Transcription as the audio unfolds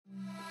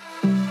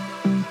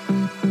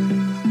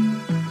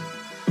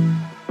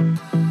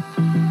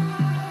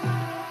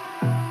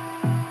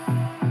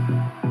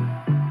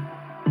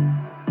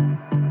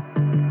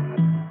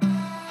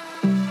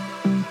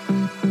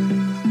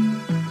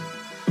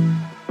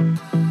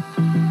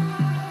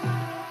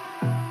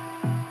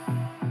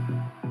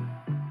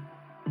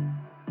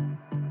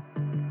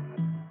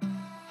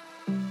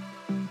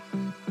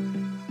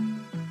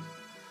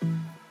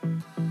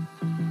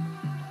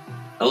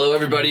Hello,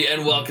 everybody,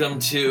 and welcome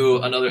to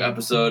another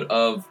episode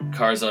of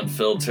Cars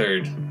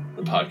Unfiltered,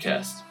 the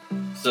podcast.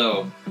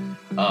 So,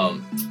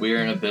 we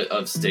are in a bit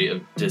of state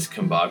of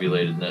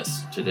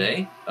discombobulatedness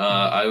today.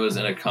 I was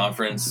in a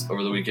conference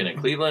over the weekend in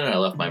Cleveland, and I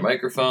left my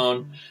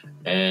microphone,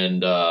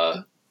 and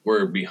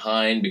we're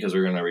behind because we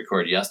were going to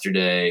record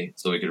yesterday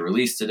so we could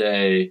release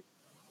today,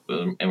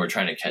 and we're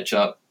trying to catch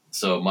up.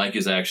 So Mike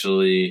is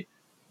actually,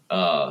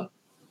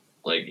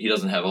 he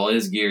doesn't have all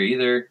his gear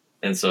either,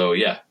 and so,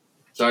 yeah.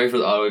 Sorry for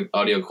the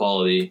audio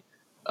quality,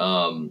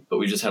 but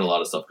we just had a lot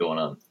of stuff going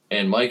on.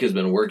 And Mike has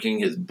been working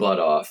his butt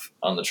off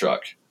on the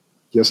truck.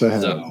 Yes, I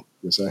have.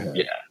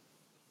 Yeah,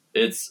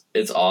 it's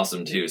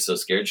awesome too. So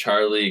Scared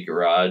Charlie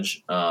Garage,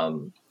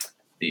 the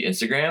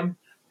Instagram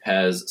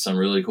has some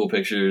really cool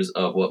pictures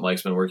of what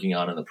Mike's been working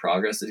on and the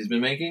progress that he's been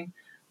making.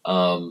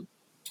 I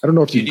don't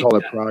know if you can call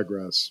it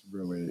progress,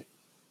 really.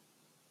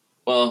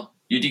 Well,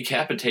 you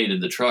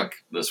decapitated the truck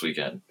this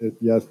weekend.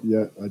 Yeah,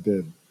 I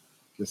did.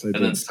 Yes, I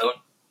did.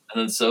 And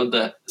then sewed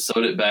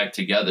it back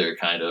together,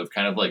 kind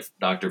of like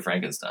Dr.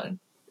 Frankenstein.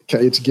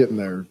 Okay, it's getting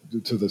there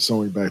to the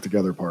sewing back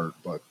together part,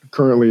 but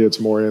currently it's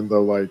more in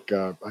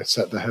the I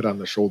set the head on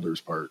the shoulders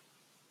part.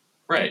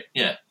 Right.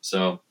 Yeah.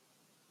 So,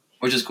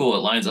 which is cool. It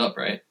lines up,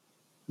 right?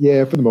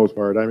 Yeah, for the most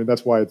part. I mean,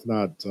 that's why it's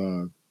not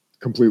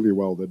completely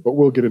welded, but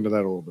we'll get into that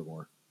a little bit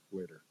more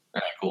later.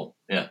 All right. Cool.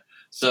 Yeah.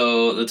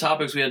 So the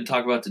topics we had to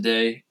talk about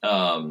today.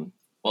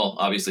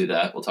 Obviously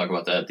we'll talk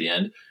about that at the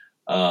end.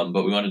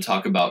 But we want to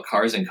talk about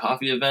cars and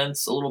coffee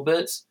events a little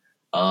bit.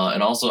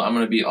 And also I'm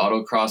going to be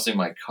autocrossing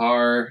my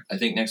car, I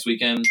think next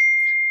weekend.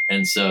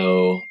 And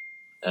so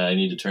I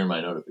need to turn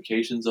my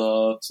notifications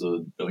off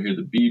so don't hear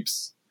the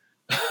beeps.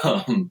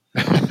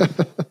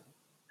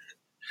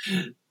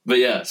 But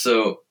yeah,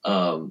 so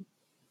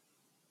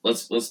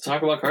let's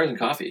talk about cars and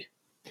coffee.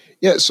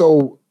 Yeah.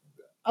 So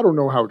I don't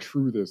know how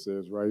true this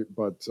is, right?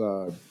 But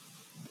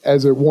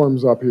as it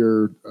warms up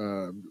here,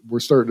 we're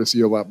starting to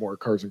see a lot more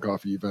cars and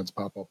coffee events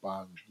pop up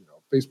on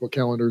Facebook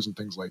calendars and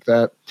things like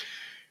that.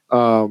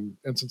 And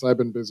since I've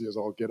been busy as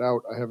all get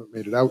out, I haven't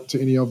made it out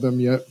to any of them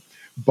yet.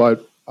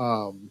 But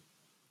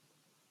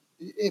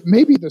it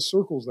may be the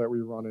circles that we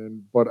run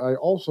in, but I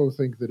also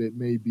think that it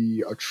may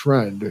be a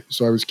trend.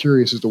 So I was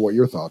curious as to what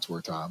your thoughts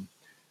were, Tom.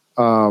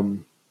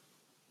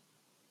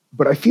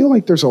 But I feel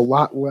like there's a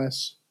lot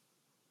less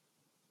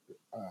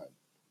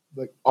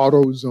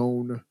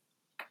AutoZone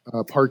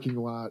parking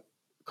lot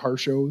car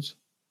shows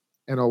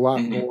and a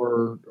lot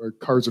more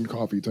cars and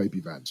coffee type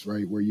events,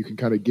 right? Where you can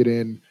kind of get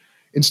in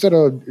instead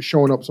of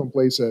showing up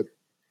someplace at,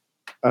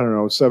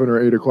 7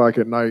 or 8 o'clock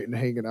at night and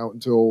hanging out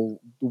until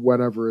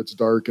whenever it's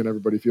dark and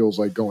everybody feels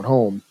like going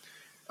home.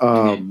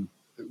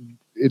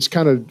 It's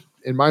kind of,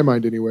 in my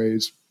mind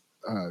anyways,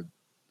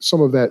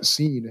 some of that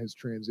scene has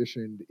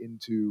transitioned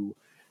into,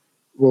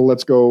 well,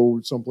 let's go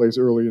someplace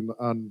early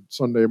on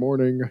Sunday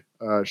morning,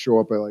 show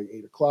up at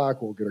 8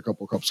 o'clock. We'll get a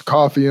couple of cups of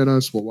coffee in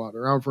us. We'll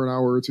wander around for an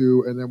hour or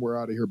two, and then we're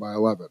out of here by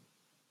 11.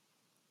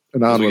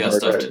 And on we got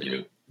stuff to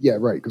do. Yeah,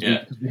 right,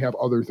 because we have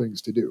other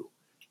things to do,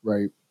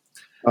 right?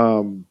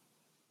 And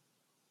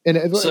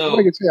like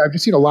I say, I've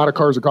just seen a lot of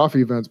cars and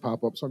coffee events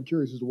pop up, so I'm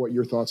curious as to what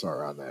your thoughts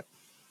are on that.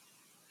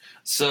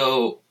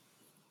 So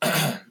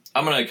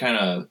I'm going to kind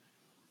of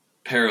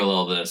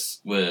parallel this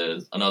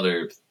with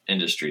another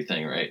industry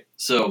thing, right?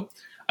 So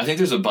I think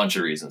there's a bunch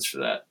of reasons for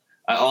that.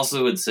 I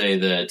also would say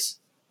that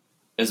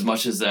as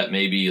much as that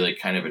may be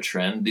kind of a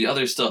trend, the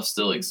other stuff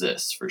still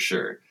exists for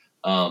sure.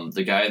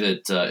 The guy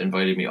that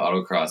invited me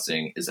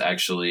autocrossing is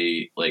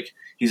actually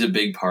he's a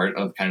big part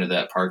of kind of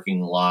that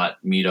parking lot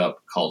meetup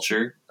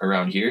culture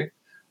around here.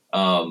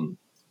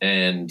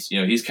 And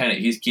he's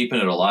keeping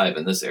it alive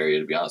in this area,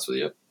 to be honest with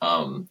you.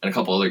 And a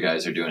couple other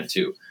guys are doing it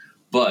too.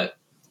 But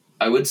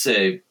I would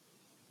say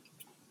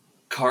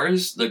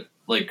cars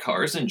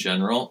in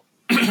general,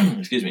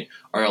 excuse me,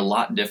 are a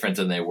lot different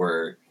than they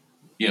were,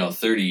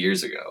 30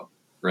 years ago,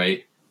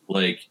 right?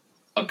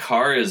 A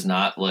car is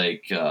not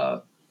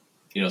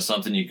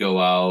something you go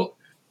out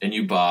and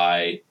you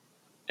buy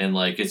and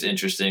it's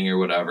interesting or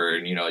whatever.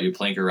 And, you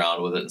plink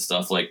around with it and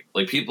stuff like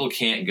people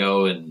can't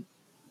go and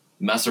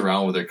mess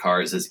around with their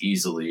cars as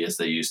easily as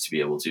they used to be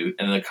able to.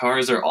 And the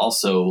cars are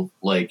also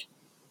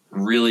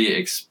really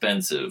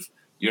expensive.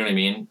 You know what I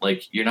mean?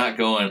 You're not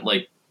going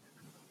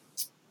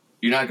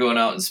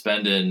out and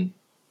spending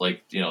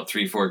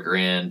 $3-4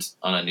 grand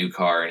on a new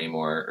car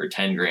anymore, or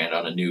 10 grand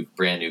on a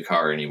brand new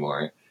car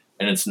anymore.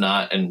 And it's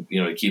not, and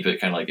to keep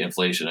it kind of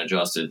inflation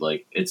adjusted,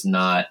 it's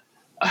not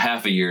a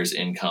half a year's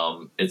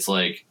income. It's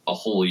a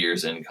whole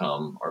year's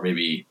income, or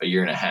maybe a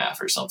year and a half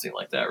or something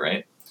like that.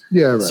 Right.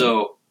 Yeah. Right.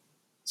 So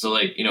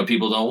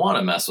people don't want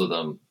to mess with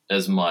them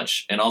as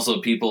much. And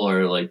also people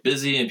are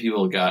busy and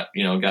people got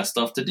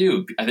stuff to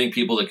do. I think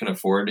people that can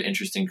afford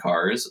interesting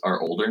cars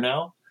are older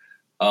now.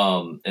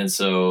 And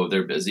so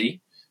they're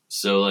busy.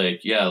 So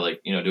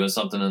doing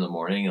something in the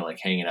morning and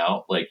hanging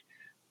out,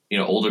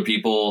 older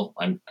people,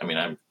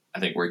 I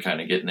think we're kind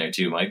of getting there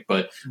too, Mike,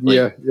 but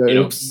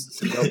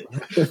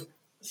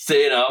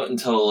staying out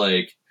until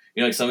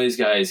like some of these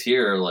guys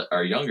here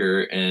are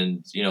younger,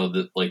 and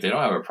like they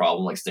don't have a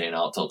problem like staying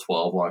out till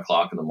 12, 1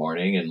 o'clock in the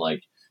morning, and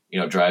like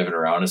driving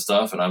around and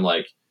stuff. And I'm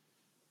like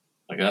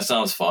that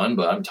sounds fun,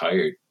 but I'm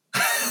tired.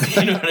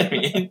 You know what I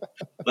mean?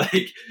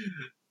 Like,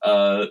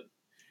 uh,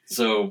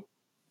 so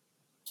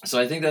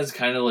I think that's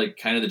kind of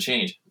the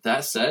change.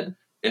 That said,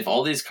 if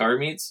all these car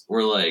meets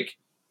were like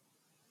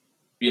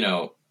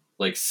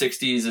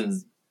 60s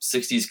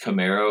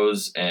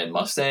Camaros and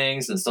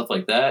Mustangs and stuff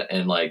like that,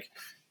 and like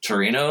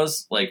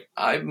Torinos, like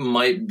I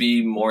might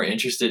be more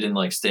interested in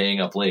like staying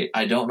up late.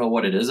 I don't know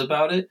what it is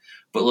about it,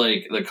 but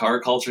like the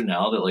car culture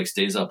now that like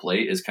stays up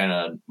late is kind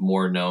of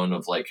more known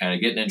of like kind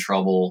of getting in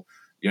trouble.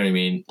 You know what I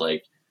mean?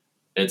 Like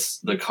it's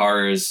the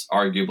cars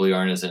arguably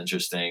aren't as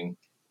interesting,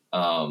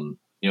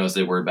 as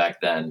they were back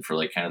then for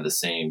like kind of the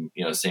same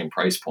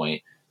price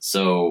point.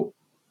 So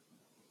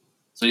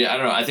yeah, I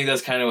don't know. I think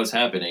that's kind of what's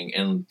happening.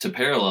 And to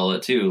parallel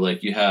it too,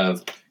 like you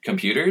have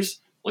computers.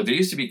 Like there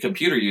used to be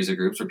computer user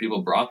groups where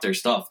people brought their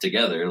stuff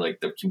together, like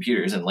the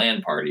computers and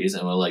LAN parties,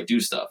 and would like do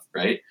stuff,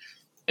 right?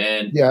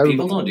 And Yeah, I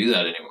people remember don't that. do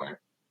that anymore.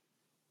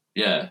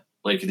 Yeah.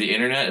 Like the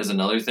internet is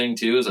another thing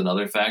too, is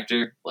another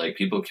factor. Like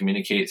people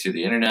communicate through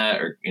the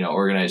internet or,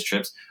 organize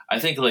trips. I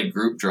think like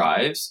group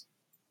drives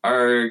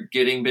are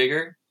getting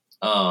bigger,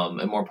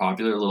 and more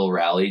popular, little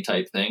rally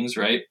type things,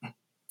 right?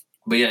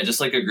 But yeah, just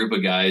like a group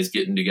of guys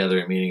getting together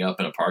and meeting up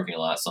in a parking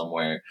lot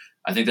somewhere.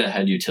 I think that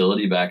had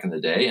utility back in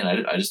the day, and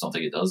I just don't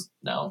think it does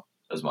now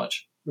as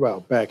much. Well,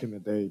 back in the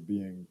day,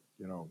 being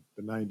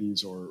the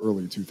 '90s or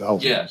early Yeah,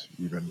 2000s,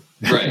 even.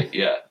 right.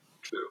 Yeah,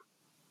 true.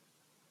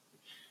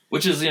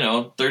 Which is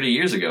 30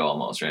 years ago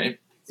almost, right?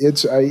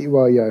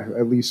 Well, yeah,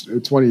 at least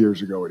 20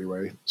 years ago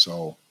anyway.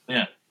 So,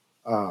 Yeah.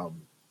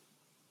 um,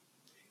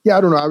 yeah,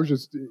 I don't know. I was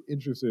just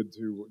interested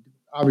to.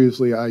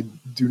 Obviously, I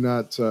do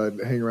not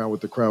hang around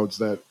with the crowds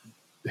that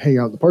hang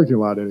out in the parking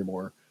lot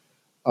anymore.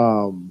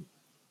 Um,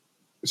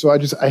 so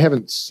I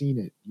haven't seen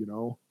it,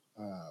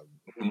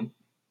 Mhm.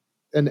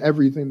 and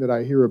everything that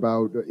I hear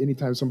about,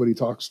 anytime somebody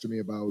talks to me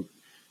about,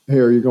 hey,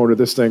 are you going to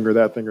this thing or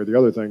that thing or the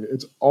other thing?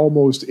 It's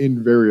almost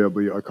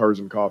invariably a cars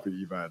and coffee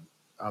event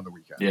on the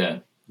weekend. Yeah.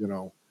 You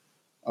know,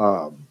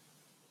 um,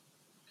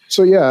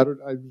 so yeah, I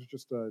was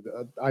just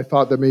I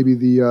thought that maybe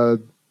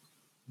the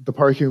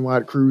parking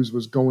lot cruise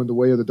was going the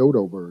way of the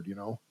dodo bird.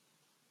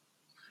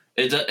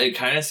 It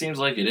kind of seems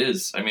like it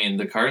is. I mean,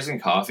 the cars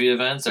and coffee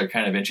events are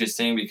kind of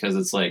interesting because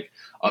it's like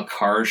a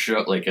car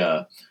show, like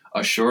a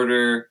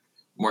shorter,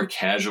 more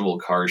casual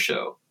car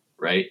show,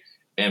 right?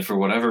 And for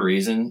whatever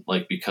reason,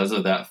 like because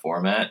of that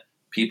format,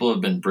 people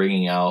have been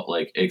bringing out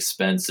like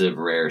expensive,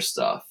 rare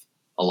stuff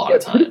a lot Yeah,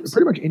 of times.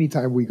 pretty much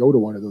anytime we go to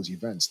one of those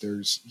events,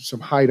 there's some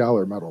high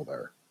dollar metal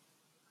there.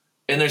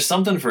 And there's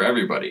something for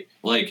everybody.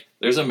 Like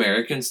there's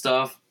American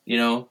stuff,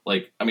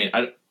 like I mean,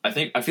 I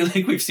feel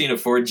like we've seen a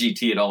Ford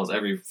GT at almost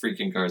every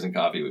freaking cars and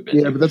coffee we've been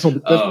Yeah, to. but that's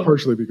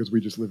partially because we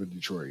just live in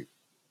Detroit.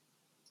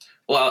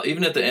 Well,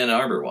 even at the Ann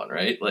Arbor one,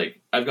 right?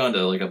 Like I've gone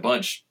to like a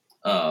bunch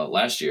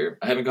last year.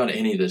 I haven't gone to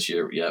any this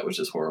year yet, which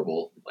is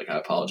horrible. Like I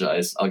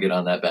apologize. I'll get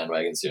on that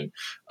bandwagon soon.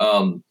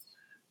 Um,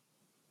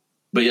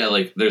 but yeah,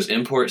 like there's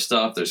import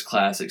stuff, there's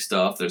classic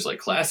stuff, there's like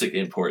classic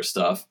import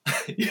stuff.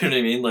 You know what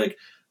I mean? Like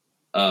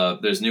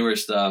there's newer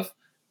stuff,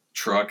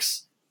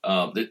 trucks,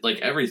 like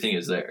everything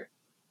is there.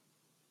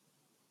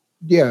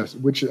 Yes,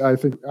 which I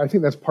think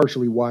that's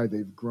partially why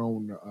they've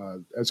grown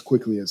as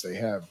quickly as they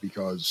have,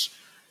 because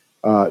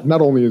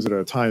not only is it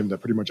a time that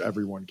pretty much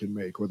everyone can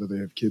make, whether they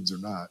have kids or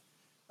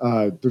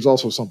not, there's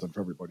also something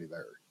for everybody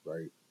there,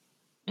 right?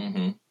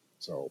 Hmm.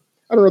 So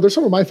I don't know. There's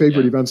some of my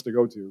favorite Yeah. events to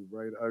go to,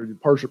 right? I mean,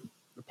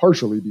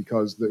 partially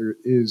because there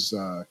is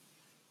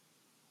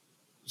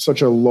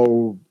such a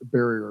low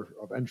barrier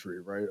of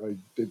entry, right?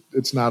 Like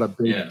it's not a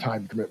big Yeah.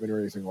 time commitment or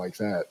anything like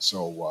that.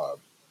 So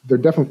they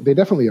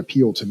definitely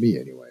appeal to me,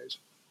 anyways.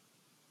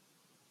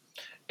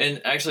 And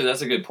actually,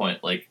 that's a good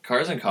point. Like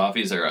cars and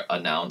coffees are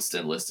announced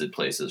and listed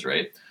places,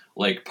 right?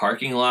 Like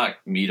parking lot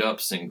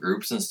meetups and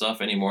groups and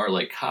stuff anymore.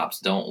 Like cops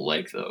don't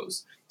like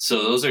those.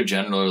 So those are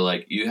generally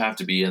like you have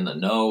to be in the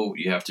know.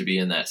 You have to be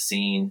in that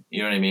scene.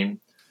 You know what I mean?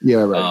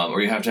 Yeah, right.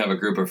 Or you have to have a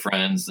group of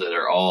friends that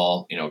are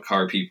all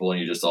car people, and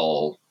you just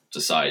all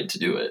decide to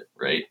do it,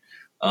 right?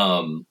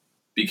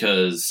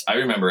 Because I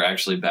remember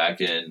actually back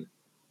in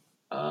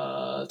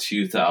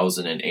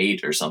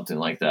 2008 or something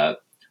like that.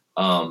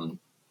 Um,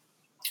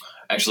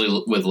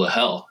 actually with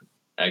Lahell,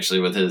 actually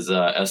with his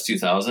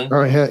S2000, All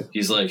right, hey,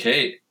 he's like,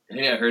 hey,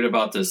 I heard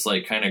about this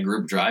like kind of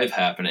group drive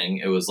happening.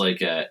 It was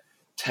like at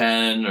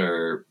 10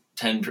 or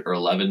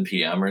 11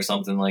 p.m. or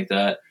something like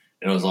that,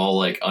 and it was all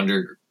like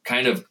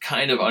kind of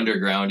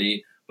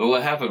undergroundy. But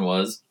what happened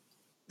was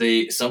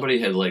somebody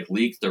had like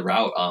leaked the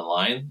route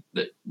online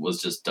that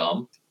was just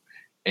dumb,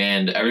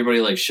 and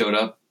everybody like showed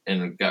up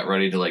and got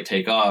ready to like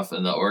take off,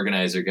 and the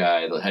organizer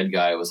guy, the head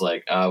guy, was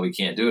like, we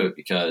can't do it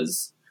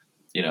because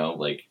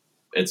like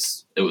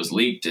it was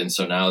leaked, and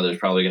so now there's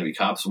probably going to be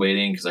cops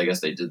waiting because I guess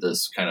they did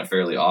this kind of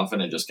fairly often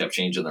and just kept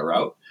changing the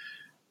route.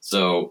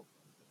 So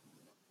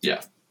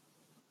yeah,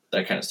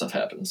 that kind of stuff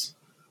happens.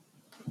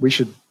 we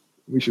should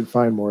We should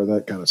find more of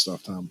that kind of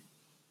stuff, Tom.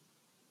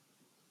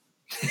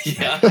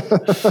 Yeah.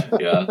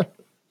 Yeah.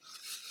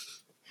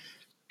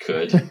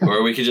 Could.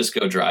 Or we could just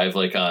go drive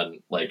like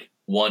on like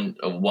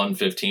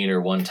 115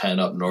 or 110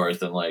 up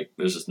north and like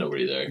there's just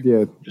nobody there.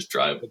 Yeah, Just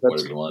drive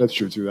whatever you want. that's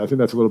true too. I think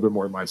that's a little bit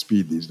more my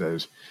speed these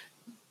days.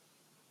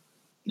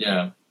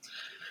 Yeah.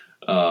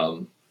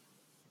 So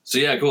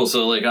yeah, cool.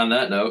 So like on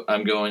that note,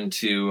 I'm going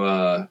to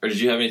or did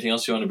you have anything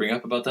else you want to bring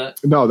up about that?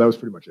 No, that was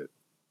pretty much it.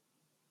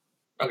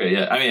 Okay,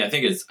 yeah. I mean, I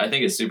think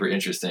it's super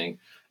interesting,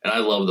 and I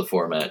love the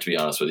format, to be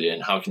honest with you.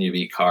 And how can you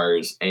beat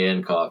cars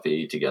and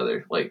coffee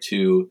together? Like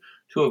two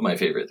of my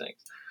favorite things,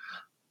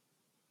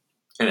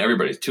 and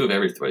two of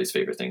everybody's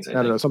favorite things. I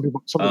don't know. think. Some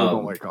people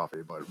don't like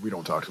coffee, but we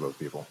don't talk to those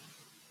people.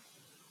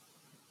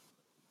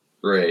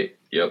 Right.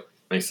 Yep.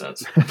 Makes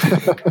sense.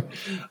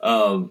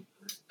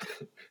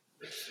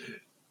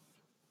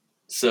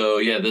 So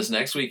yeah, this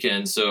next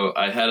weekend. So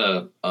I had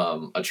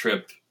a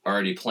trip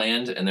already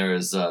planned, and there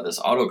is this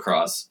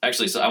autocross.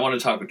 Actually, so I want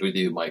to talk with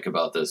you, Mike,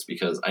 about this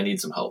because I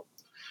need some help.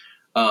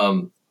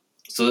 So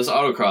this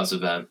autocross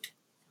event,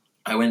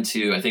 I went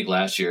to, I think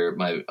last year,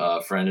 my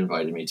friend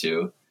invited me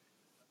to,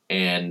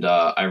 and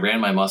I ran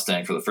my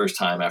Mustang for the first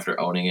time after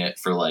owning it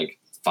for like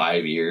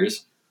 5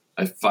 years.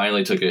 I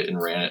finally took it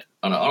and ran it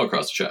on an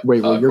autocross track.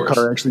 Wait, will your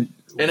car actually?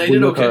 And I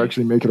did okay. Car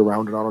actually make it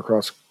around an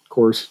autocross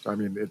course? I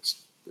mean,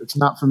 it's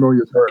not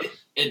familiar territory.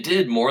 It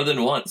did more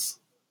than once.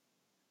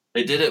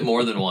 It did it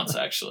more than once,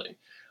 actually.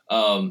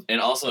 And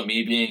also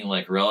me being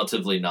like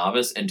relatively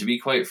novice, and to be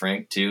quite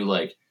frank too,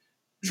 like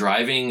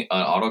driving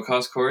an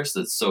autocross course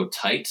that's so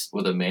tight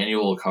with a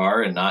manual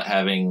car and not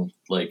having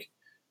like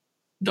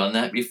done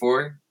that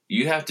before,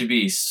 you have to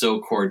be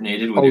so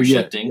coordinated with your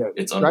shifting. Yeah.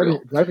 It's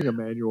unreal. Driving a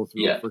manual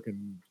through a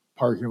freaking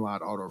parking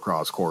lot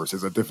autocross course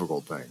is a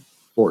difficult thing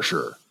for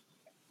sure.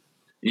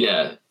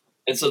 Yeah.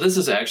 And so this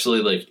is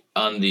actually like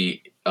on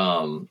the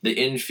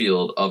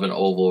infield of an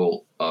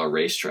oval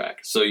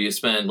racetrack. So you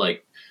spend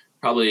like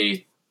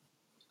probably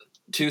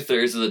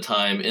 2/3 of the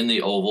time in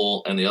the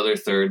oval and the other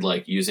third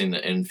like using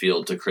the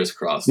infield to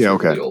crisscross the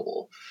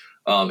oval.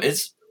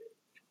 It's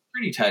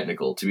pretty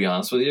technical, to be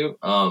honest with you.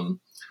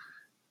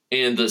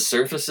 And the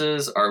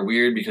surfaces are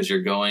weird because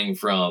you're going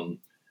from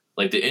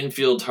like the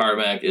infield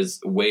tarmac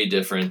is way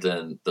different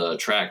than the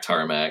track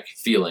tarmac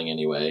feeling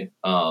anyway.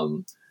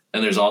 And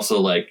there's also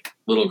like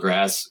little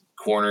grass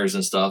corners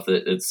and stuff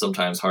that it's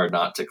sometimes hard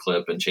not to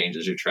clip and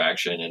changes your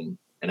traction and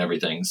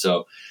everything.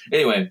 So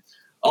anyway,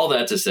 all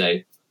that to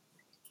say,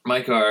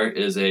 my car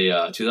is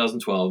a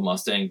 2012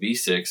 Mustang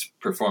V6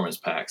 Performance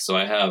Pack. So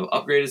I have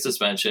upgraded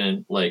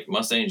suspension, like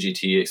Mustang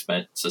GT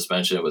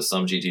suspension with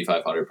some GT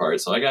 500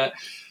 parts. So I got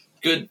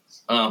good.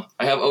 I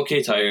have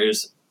okay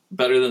tires,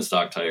 better than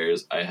stock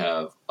tires. I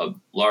have a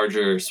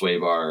larger sway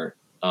bar,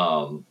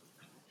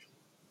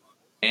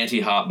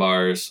 anti-hop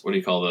bars. What do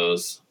you call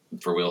those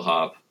for wheel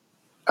hop?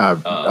 I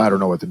don't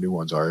know what the new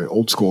ones are.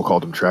 Old school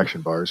called them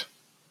traction bars.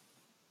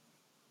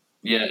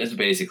 Yeah, it's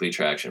basically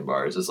traction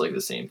bars. It's like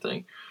the same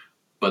thing.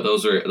 But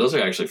those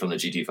are actually from the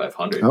GT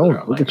 500.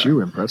 Oh, look at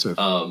you. Impressive.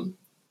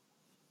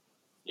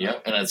 Yeah,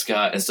 and it's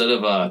got, instead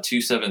of a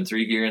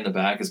 273 gear in the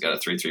back, it's got a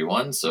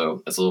 331,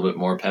 so it's a little bit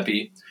more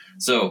peppy.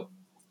 So,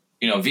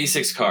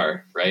 V6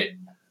 car, right?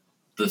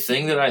 The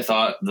thing that I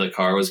thought the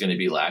car was going to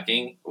be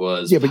lacking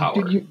was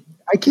power.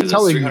 I keep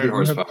telling you that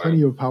you have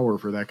plenty of power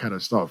for that kind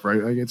of stuff,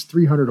 right? Like it's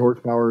 300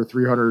 horsepower,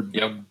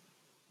 300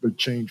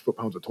 change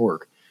foot-pounds of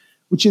torque,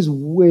 which is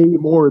way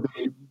more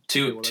than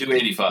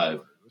 285.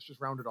 Let's just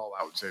round it all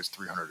out and say it's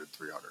 300 and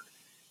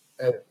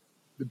 300.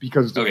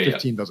 Because the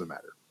 15 doesn't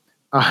matter.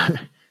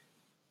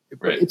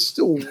 But it's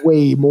still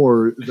way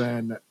more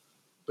than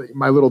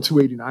my little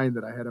 289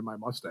 that I had in my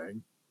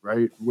Mustang,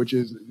 right?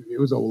 It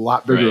was a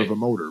lot bigger of a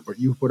motor, but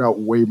you put out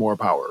way more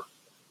power.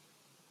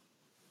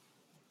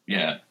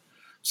 Yeah.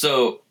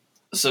 So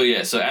this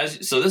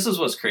is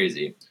what's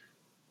crazy.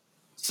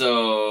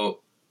 So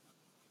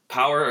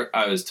power,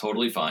 I was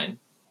totally fine.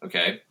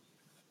 Okay.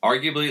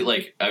 Arguably,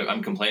 like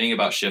I'm complaining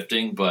about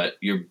shifting, but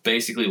you're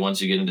basically,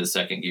 once you get into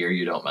second gear,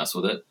 you don't mess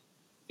with it.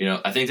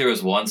 I think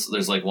there's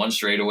like one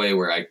straightaway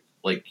where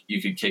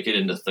you could kick it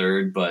into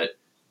third, but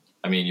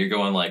I mean, you're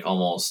going like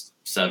almost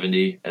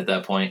 70 at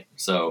that point.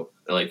 So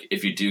like,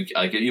 if you do,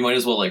 like, you might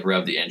as well like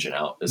rev the engine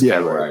out. Is kind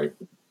of where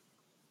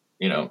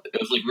it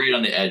was like right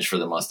on the edge for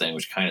the Mustang,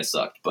 which kind of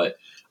sucked. But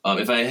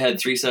if I had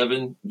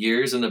 3.7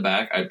 gears in the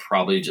back, I'd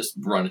probably just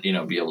run,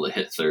 be able to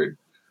hit third.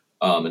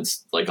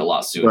 It's like a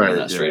lot sooner than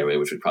that straightaway,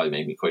 which would probably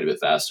make me quite a bit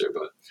faster.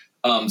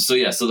 But so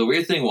the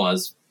weird thing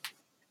was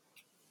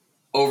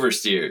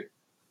oversteered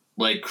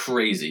like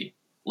crazy.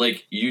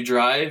 Like you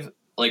drive,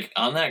 like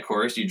on that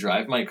course, you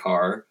drive my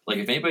car. Like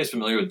if anybody's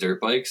familiar with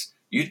dirt bikes,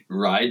 you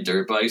ride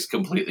dirt bikes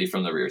completely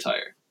from the rear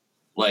tire.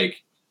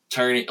 Like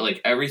turning,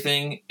 like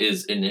everything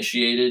is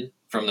initiated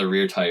from the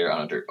rear tire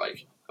on a dirt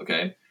bike.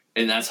 Okay.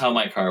 And that's how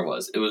my car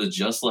was. It was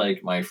just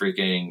like my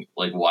freaking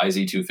like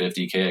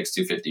YZ250,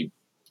 KX250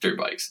 dirt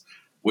bikes,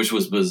 which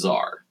was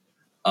bizarre.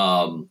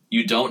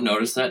 You don't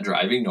notice that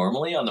driving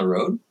normally on the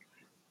road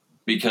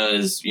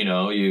because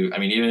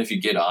even if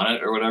you get on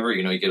it or whatever,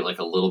 you get like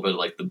a little bit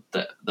like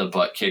the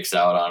butt kicks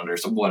out on it or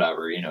some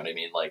whatever, you know what I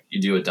mean? Like you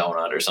do a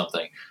donut or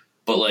something.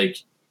 But like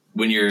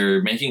when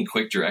you're making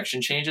quick direction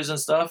changes and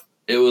stuff,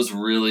 it was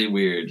really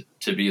weird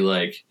to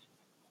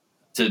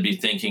be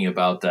thinking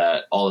about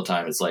that all the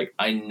time. It's like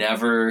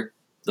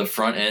the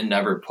front end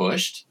never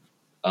pushed.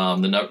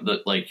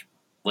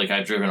 Like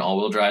I've driven all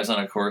wheel drives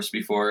on a course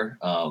before,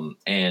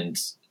 and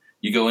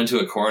you go into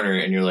a corner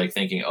and you're like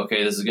thinking,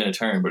 okay, this is going to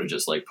turn, but it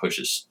just like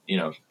pushes,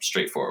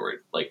 straight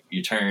forward. Like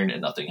you turn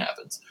and nothing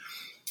happens.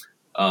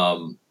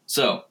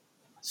 So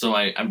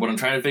what I'm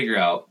trying to figure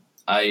out,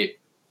 I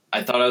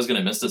thought I was going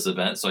to miss this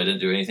event, so I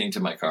didn't do anything to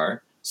my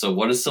car. So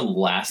what is some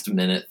last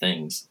minute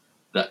things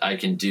that I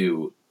can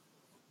do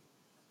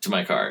to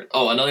my car?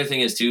 Oh, another thing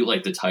is too,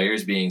 like the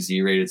tires being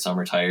Z-rated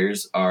summer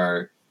tires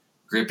are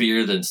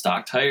grippier than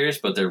stock tires,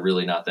 but they're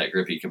really not that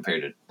grippy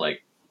compared to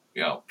like,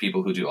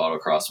 people who do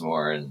autocross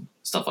more and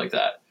stuff like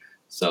that.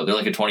 So they're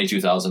like a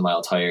 22,000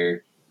 mile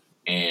tire.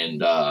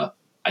 And, I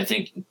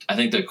think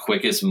the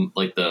quickest,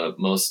 like the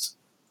most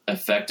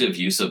effective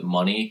use of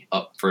money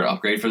up for an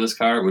upgrade for this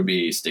car would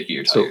be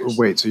stickier tires. So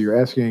wait, so you're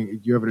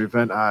asking, you have an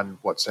event on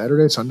what,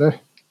 Saturday,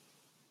 Sunday?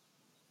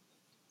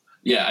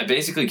 Yeah, I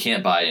basically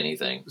can't buy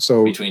anything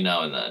between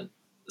now and then.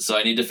 So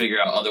I need to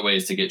figure out other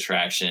ways to get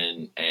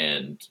traction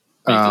and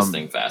make this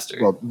thing faster.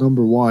 Well,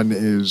 number one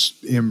is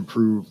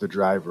improve the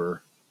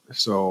driver.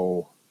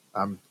 So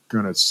I'm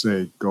going to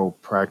say go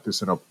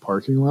practice in a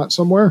parking lot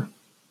somewhere.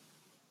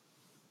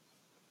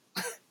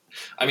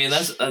 I mean,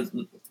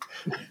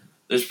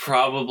 there's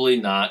probably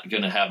not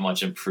going to have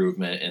much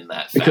improvement in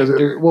that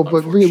factor.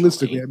 But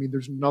realistically, I mean,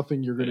 there's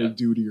nothing you're going to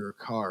do to your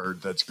car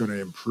that's going to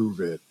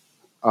improve it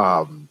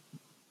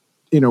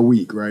in a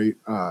week, right?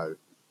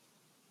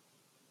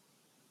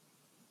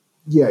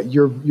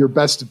 Your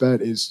best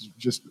bet is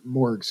just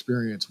more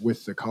experience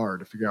with the car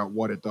to figure out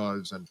what it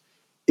does and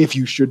if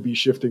you should be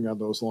shifting on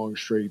those long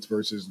straights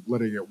versus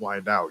letting it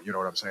wind out. You know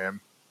what I'm saying?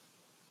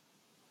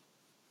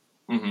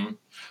 Mm-hmm.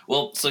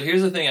 Well, so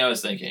here's the thing I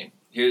was thinking.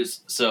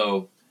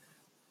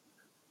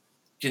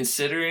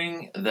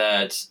 Considering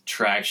that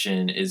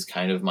traction is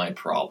kind of my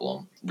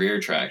problem, rear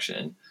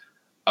traction,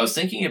 I was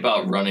thinking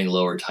about running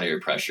lower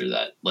tire pressure.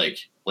 That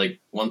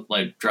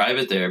drive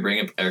it there, bring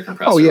an air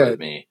compressor with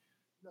me,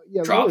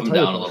 drop them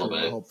down a little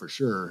bit. Help for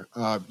sure.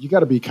 You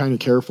got to be kind of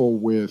careful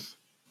with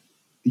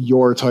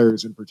your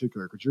tires in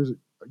particular because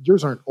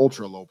yours aren't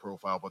ultra low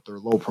profile, but they're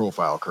low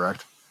profile,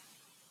 correct?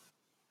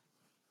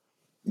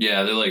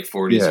 Yeah, they're like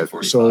 40s or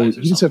 45s. So you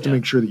just have to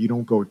make sure that you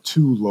don't go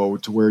too low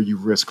to where you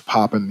risk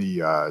popping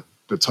the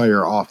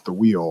tire off the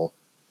wheel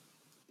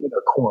in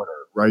a corner,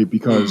 right?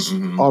 Because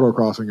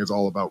autocrossing is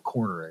all about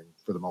cornering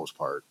for the most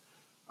part.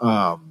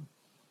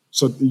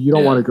 So you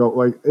don't want to go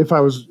like if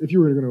you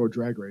were going to go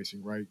drag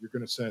racing, right? You're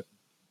going to set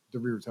the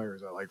rear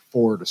tires at like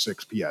 4 to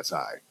 6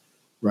 psi,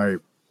 right?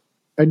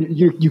 And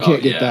you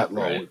can't get that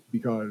low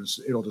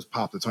because it'll just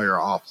pop the tire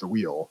off the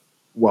wheel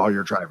while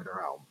you're driving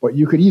around. But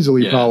you could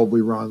easily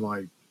probably run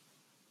like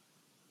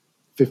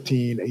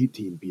 15,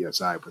 18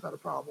 psi without a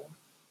problem.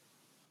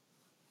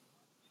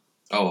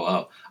 Oh,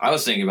 wow. I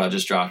was thinking about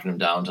just dropping them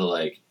down to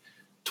like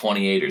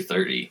 28 or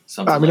 30,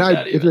 something like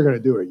that. If you're going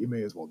to do it, you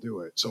may as well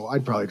do it. So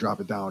I'd probably drop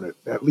it down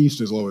at least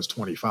as low as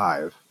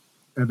 25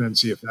 and then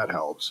see if that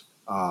helps.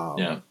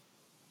 Because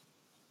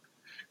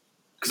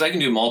I can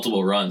do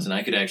multiple runs and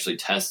I could actually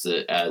test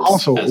it as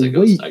it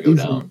goes. I go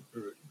down.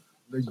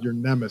 Your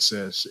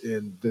nemesis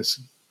in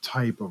this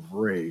type of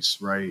race,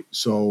 right?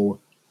 So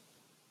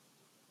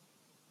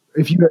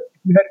if you had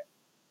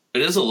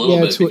it is a little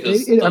bit.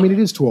 It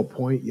is to a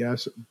point,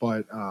 yes,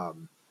 but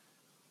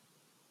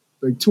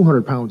like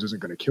 200 pounds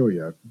isn't going to kill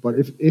you. But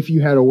if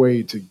you had a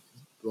way to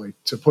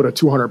put a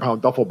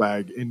 200-pound duffel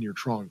bag in your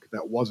trunk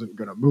that wasn't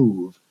going to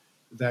move,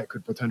 that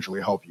could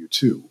potentially help you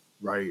too,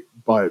 right?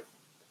 But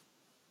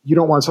you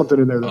don't want something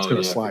in there that's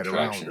going to slide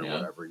around or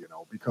whatever,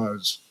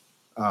 because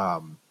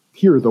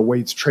here the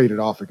weight's traded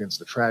off against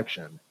the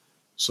traction.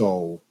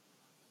 So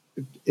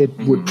it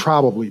would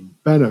probably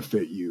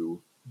benefit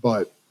you,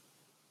 but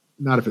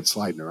not if it's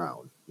sliding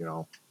around,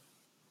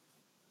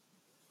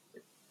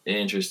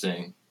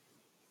 Interesting.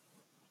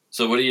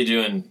 So what are you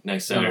doing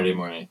next Saturday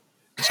morning?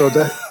 So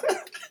that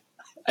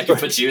I can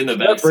put you in the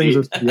back that brings seat.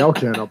 us to the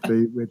Alcan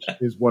update, which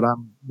is what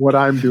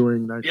I'm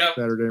doing next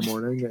Saturday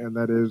morning, and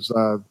that is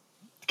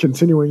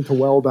continuing to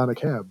weld on a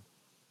cab.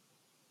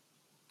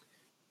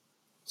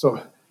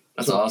 So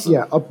that's awesome.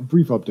 Yeah,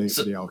 brief update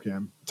for the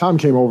Alcam. Tom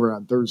came over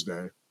on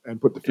Thursday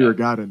and put the fear of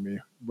God in me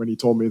when he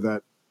told me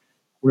that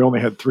we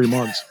only had 3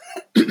 months,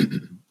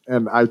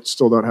 and I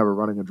still don't have a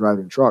running and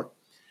driving truck.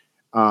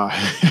 Well,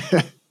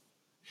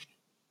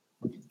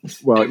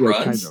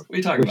 yeah, kind of. What are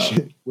you talking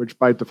about? Which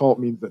by default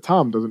means that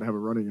Tom doesn't have a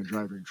running and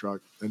driving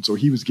truck, and so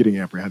he was getting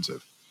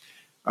apprehensive,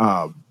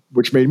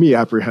 which made me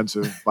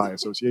apprehensive by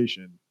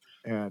association.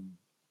 And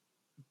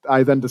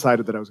I then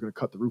decided that I was going to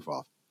cut the roof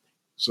off.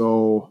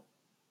 So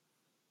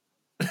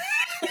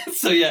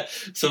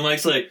So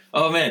Mike's like,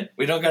 "Oh man,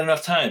 we don't got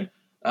enough time.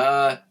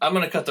 I'm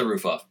going to cut the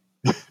roof off."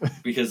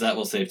 because that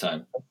will save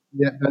time.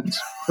 Yeah, that's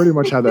pretty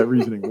much how that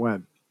reasoning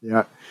went.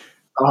 Yeah.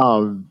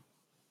 Um,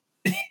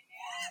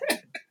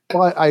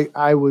 but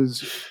I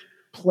was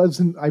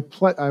pleasant.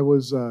 I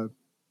was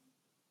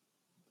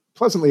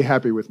pleasantly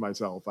happy with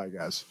myself, I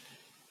guess,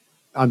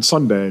 on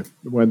Sunday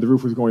when the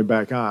roof was going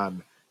back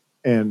on,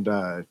 and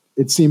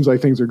it seems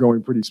like things are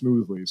going pretty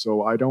smoothly.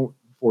 So I don't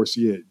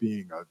foresee it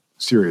being a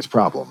serious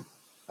problem.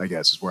 I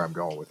guess is where I'm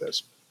going with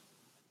this.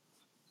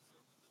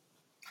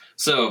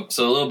 So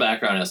a little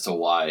background as to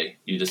why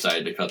you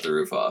decided to cut the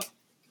roof off.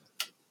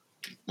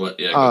 What?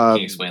 Yeah, can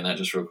you explain that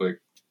just real quick?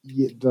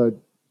 Yeah,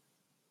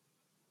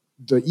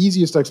 the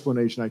easiest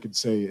explanation I could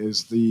say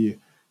is the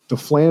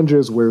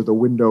flanges where the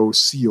window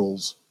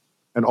seals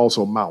and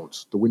also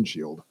mounts the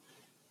windshield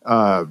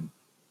uh,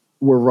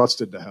 were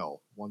rusted to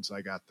hell once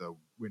I got the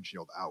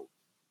windshield out.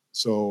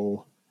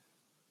 So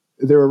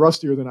they were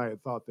rustier than I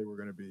had thought they were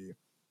going to be.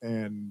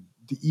 And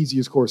the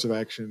easiest course of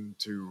action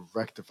to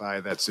rectify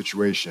that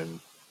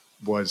situation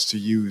was to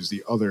use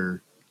the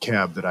other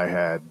cab that I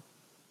had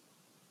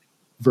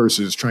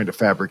versus trying to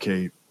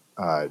fabricate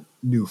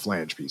new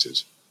flange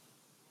pieces.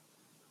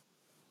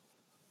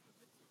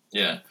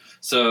 Yeah.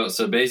 So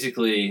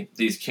basically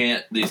these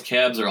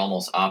cabs are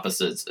almost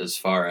opposites as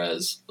far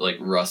as like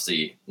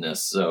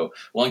rustiness. So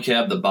one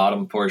cab, the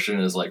bottom portion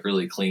is like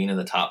really clean and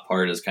the top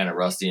part is kind of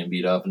rusty and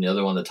beat up, and the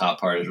other one, the top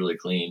part is really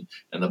clean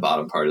and the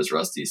bottom part is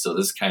rusty. So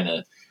this kind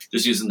of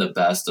just using the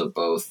best of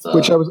both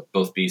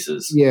both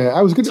pieces. Yeah,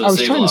 I was good. So I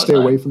was trying to stay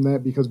away time. from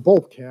that because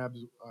both cabs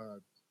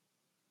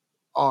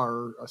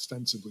are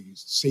ostensibly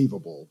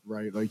savable,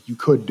 right? Like you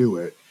could do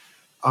it.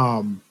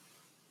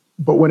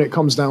 But when it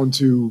comes down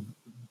to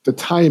the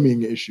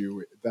timing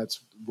issue, that's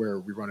where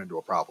we run into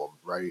a problem,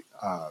 right?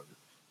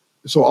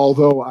 So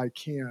although I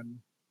can,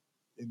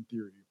 in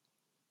theory,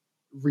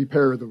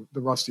 repair the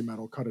rusty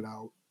metal, cut it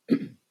out,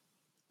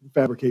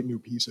 fabricate new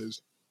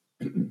pieces,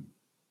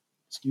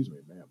 excuse me,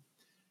 man,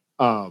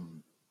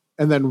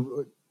 and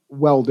then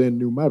weld in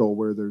new metal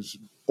where there's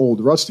old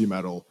rusty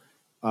metal,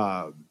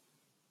 uh,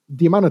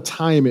 the amount of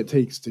time it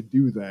takes to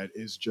do that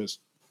is just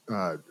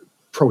uh,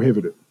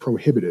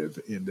 prohibitive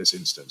in this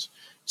instance.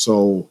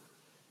 So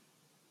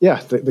yeah,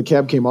 the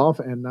cab came off,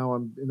 and now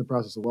I'm in the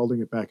process of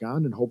welding it back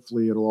on, and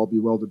hopefully it'll all be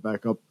welded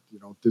back up,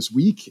 this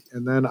week,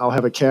 and then I'll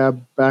have a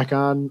cab back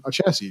on a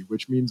chassis,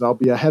 which means I'll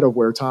be ahead of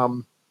where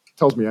Tom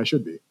tells me I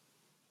should be.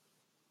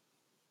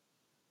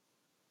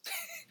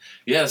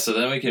 Yeah, so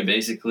then we can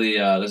basically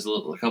there's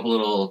a couple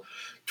little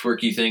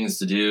twerky things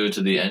to do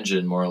to the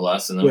engine more or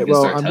less, and then Yeah, we can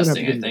well, start I'm gonna have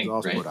to testing. get I an think,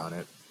 exhaust right? put on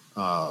it,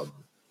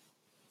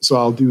 so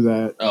I'll do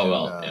that. Oh And,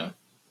 well, yeah.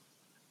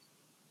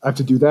 I have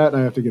to do that, and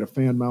I have to get a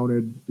fan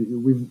mounted.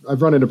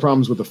 I've run into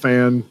problems with the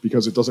fan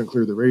because it doesn't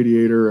clear the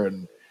radiator,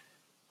 and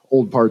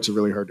old parts are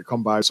really hard to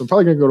come by. So I'm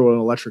probably going to go to an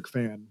electric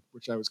fan,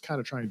 which I was kind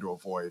of trying to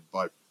avoid,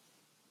 but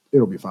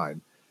it'll be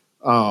fine.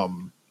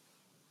 Um,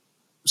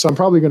 so I'm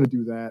probably going to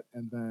do that,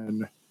 and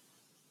then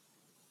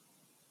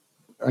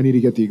I need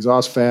to get the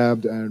exhaust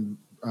fabbed and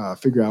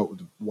figure out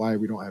why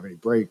we don't have any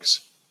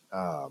brakes,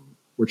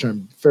 which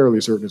I'm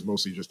fairly certain is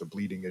mostly just a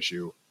bleeding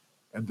issue.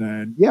 And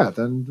then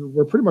then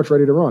we're pretty much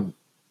ready to run.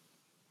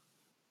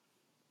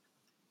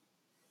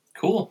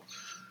 Cool.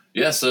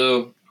 Yeah,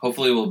 so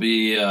hopefully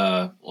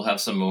we'll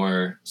have some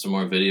more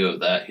video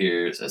of that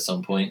here at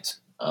some point.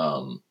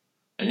 And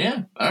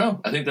yeah, I don't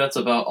know. I think that's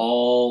about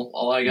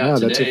all I got Yeah,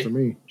 today. that's it for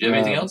me. Do you have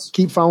anything else?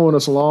 Keep following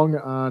us along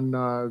on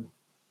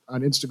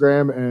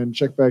Instagram and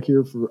check back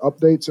here for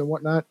updates and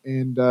whatnot.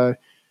 And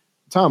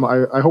Tom,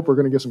 I hope we're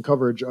going to get some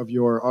coverage of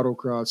your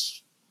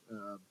autocross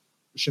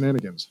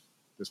shenanigans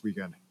this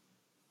weekend.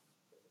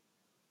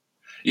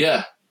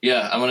 Yeah,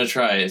 I'm gonna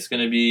try. It's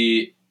gonna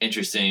be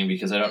interesting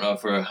because I don't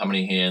know how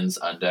many hands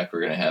on deck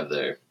we're gonna have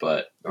there,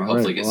 but we'll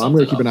hopefully get something. I'm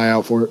gonna keep an eye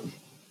out for it.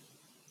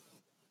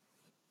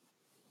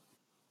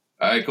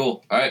 All right,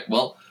 cool. All right,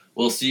 well,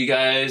 we'll see you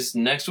guys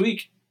next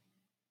week.